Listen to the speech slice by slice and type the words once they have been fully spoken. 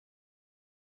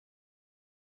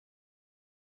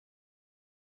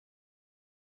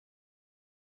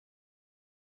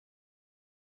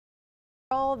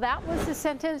Well, that was the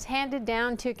sentence handed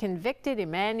down to convicted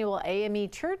Emanuel AME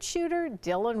church shooter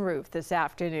Dylann Roof this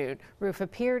afternoon. Roof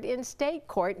appeared in state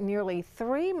court nearly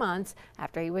 3 months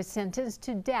after he was sentenced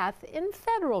to death in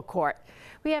federal court.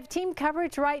 We have team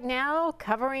coverage right now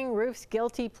covering Roof's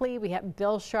guilty plea. We have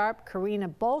Bill Sharp, Karina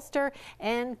Bolster,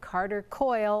 and Carter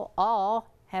Coyle all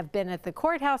have been at the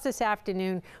courthouse this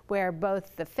afternoon, where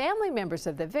both the family members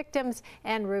of the victims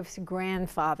and Roof's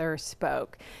grandfather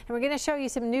spoke. And we're going to show you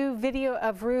some new video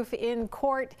of Roof in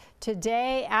court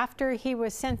today after he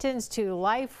was sentenced to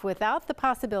life without the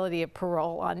possibility of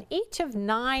parole on each of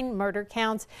 9 murder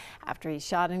counts after he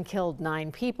shot and killed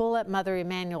 9 people at Mother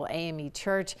Emanuel AME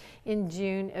Church in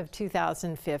June of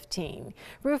 2015.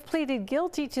 Roof pleaded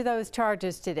guilty to those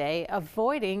charges today,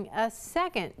 avoiding a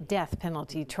second death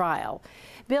penalty trial.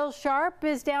 Bill Sharp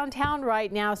is downtown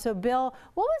right now. So, Bill,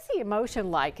 what was the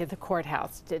emotion like at the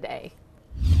courthouse today?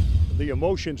 The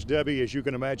emotions, Debbie, as you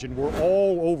can imagine, were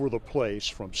all over the place,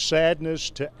 from sadness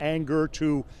to anger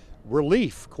to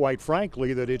relief, quite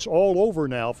frankly, that it's all over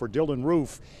now for Dylann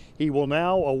Roof. He will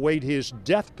now await his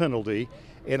death penalty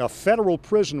in a federal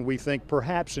prison, we think,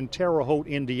 perhaps in Terre Haute,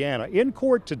 Indiana. In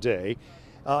court today,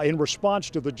 in response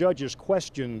to the judge's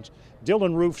questions,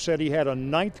 Dylann Roof said he had a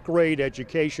 9th grade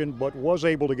education but was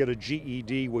able to get a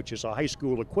GED, which is a high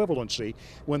school equivalency.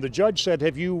 When the judge said,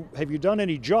 have you done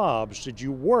any jobs? Did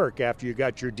you work after you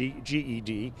got your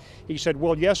GED? He said,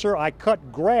 well, yes, sir, I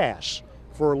cut grass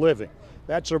for a living.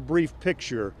 That's a brief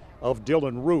picture of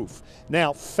Dylann Roof.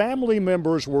 Now, family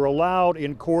members were allowed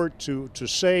in court to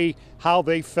say how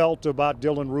they felt about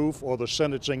Dylann Roof or the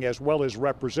sentencing, as well as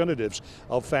representatives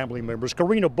of family members.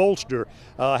 Karina Bolster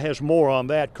has more on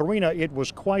that. Karina, it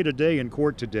was quite a day in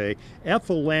court today.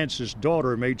 Ethel Lance's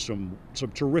daughter made some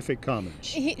terrific comments.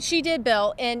 She did,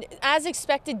 Bill, and as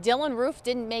expected, Dylann Roof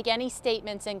didn't make any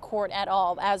statements in court at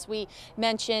all. As we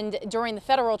mentioned during the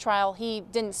federal trial, he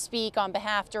didn't speak on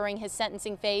behalf during his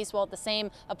sentencing phase. Well, the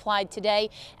same applied today.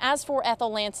 As for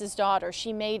Ethel Lance's daughter,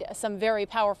 she made some very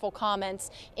powerful comments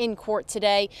in court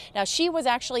today. Now, she was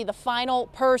actually the final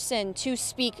person to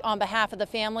speak on behalf of the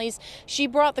families. She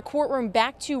brought the courtroom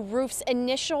back to Roof's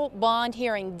initial bond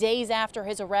hearing days after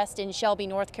his arrest in Shelby,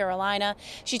 North Carolina.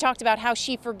 She talked about how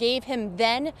she forgave him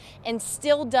then and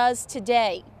still does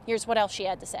today. Here's what else she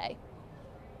had to say.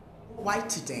 White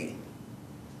today,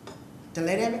 to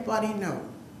let everybody know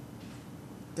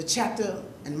the chapter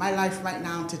in my life right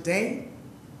now today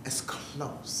is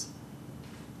closed.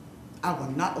 I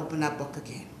will not open that book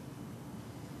again.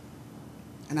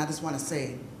 And I just want to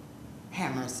say,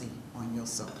 have mercy on your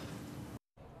soul.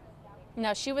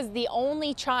 Now, she was the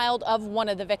only child of one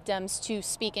of the victims to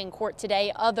speak in court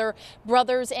today. Other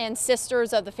brothers and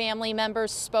sisters of the family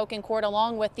members spoke in court,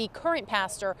 along with the current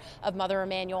pastor of Mother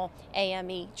Emanuel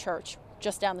AME Church,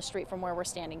 just down the street from where we're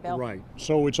standing, Bill. Right.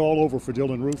 So it's all over for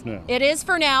Dylann Roof now. It is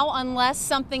for now, unless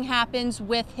something happens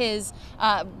with his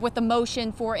with the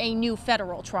motion for a new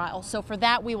federal trial. So for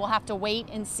that, we will have to wait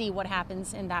and see what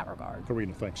happens in that regard.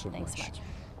 Karina, thanks so much.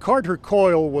 Carter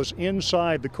Coyle was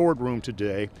inside the courtroom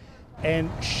today, and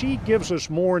she gives us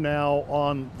more now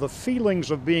on the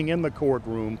feelings of being in the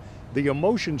courtroom, the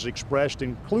emotions expressed,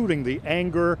 including the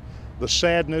anger, the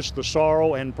sadness, the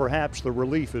sorrow, and perhaps the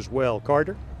relief as well.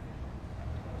 Carter?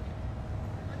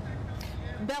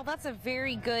 Belle, that's a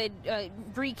very good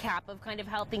recap of kind of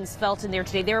how things felt in there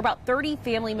today. There were about 30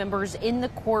 family members in the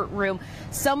courtroom.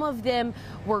 Some of them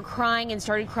were crying and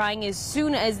started crying as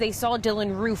soon as they saw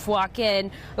Dylann Roof walk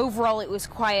in. Overall, it was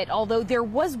quiet, although there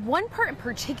was one part in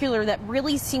particular that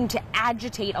really seemed to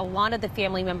agitate a lot of the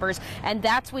family members, and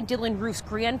that's when Dylann Roof's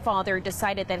grandfather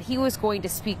decided that he was going to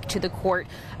speak to the court.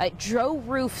 Joe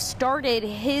Roof started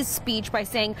his speech by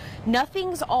saying,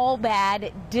 "Nothing's all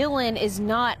bad. Dylann is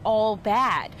not all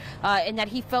bad." And that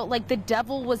he felt like the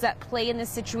devil was at play in this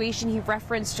situation. He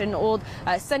referenced an old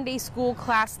Sunday school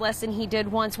class lesson he did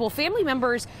once. Well, family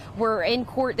members were in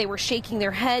court. They were shaking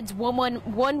their heads.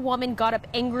 One woman got up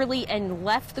angrily and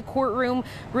left the courtroom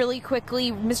really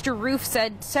quickly. Mr. Roof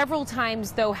said several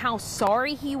times, though, how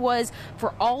sorry he was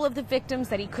for all of the victims,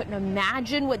 that he couldn't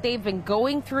imagine what they've been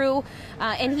going through.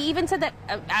 And he even said that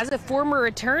as a former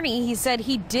attorney, he said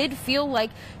he did feel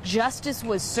like justice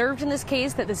was served in this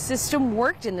case, that the system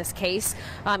worked in this case.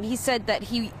 He said that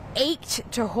he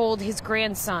ached to hold his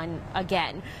grandson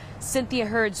again. Cynthia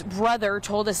Hurd's brother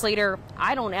told us later,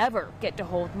 "I don't ever get to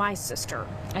hold my sister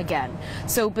again."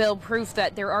 So, Bill, proof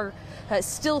that there are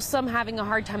still some having a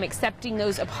hard time accepting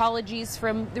those apologies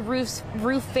from the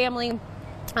Roof family.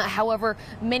 However,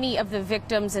 many of the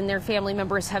victims and their family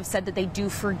members have said that they do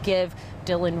forgive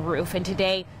Dylann Roof. And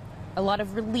today, a lot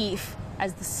of relief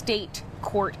as the state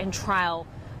court and trial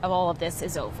of all of this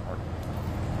is over.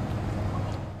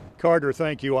 Carter,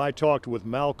 thank you. I talked with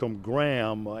Malcolm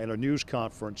Graham at a news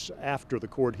conference after the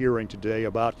court hearing today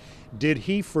about did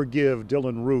he forgive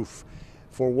Dylann Roof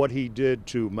for what he did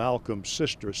to Malcolm's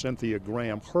sister, Cynthia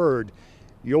Graham Heard.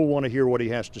 You'll want to hear what he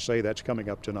has to say. That's coming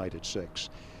up tonight at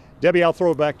 6. Debbie, I'll throw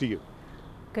it back to you.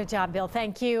 Good job, Bill.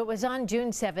 Thank you. It was on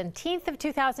June 17th of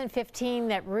 2015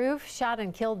 that Roof shot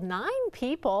and killed 9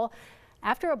 people.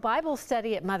 After a Bible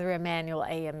study at Mother Emanuel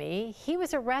AME, he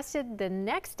was arrested the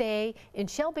next day in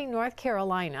Shelby, North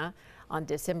Carolina. On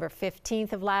December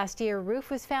 15th of last year,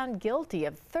 Roof was found guilty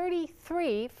of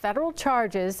 33 federal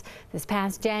charges. This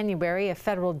past January, a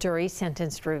federal jury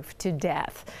sentenced Roof to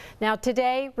death. Now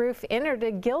today, Roof entered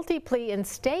a guilty plea in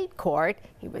state court.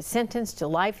 He was sentenced to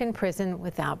life in prison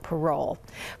without parole.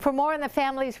 For more on the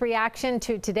family's reaction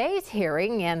to today's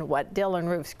hearing and what Dylann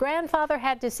Roof's grandfather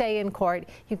had to say in court,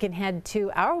 you can head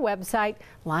to our website,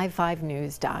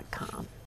 live5news.com.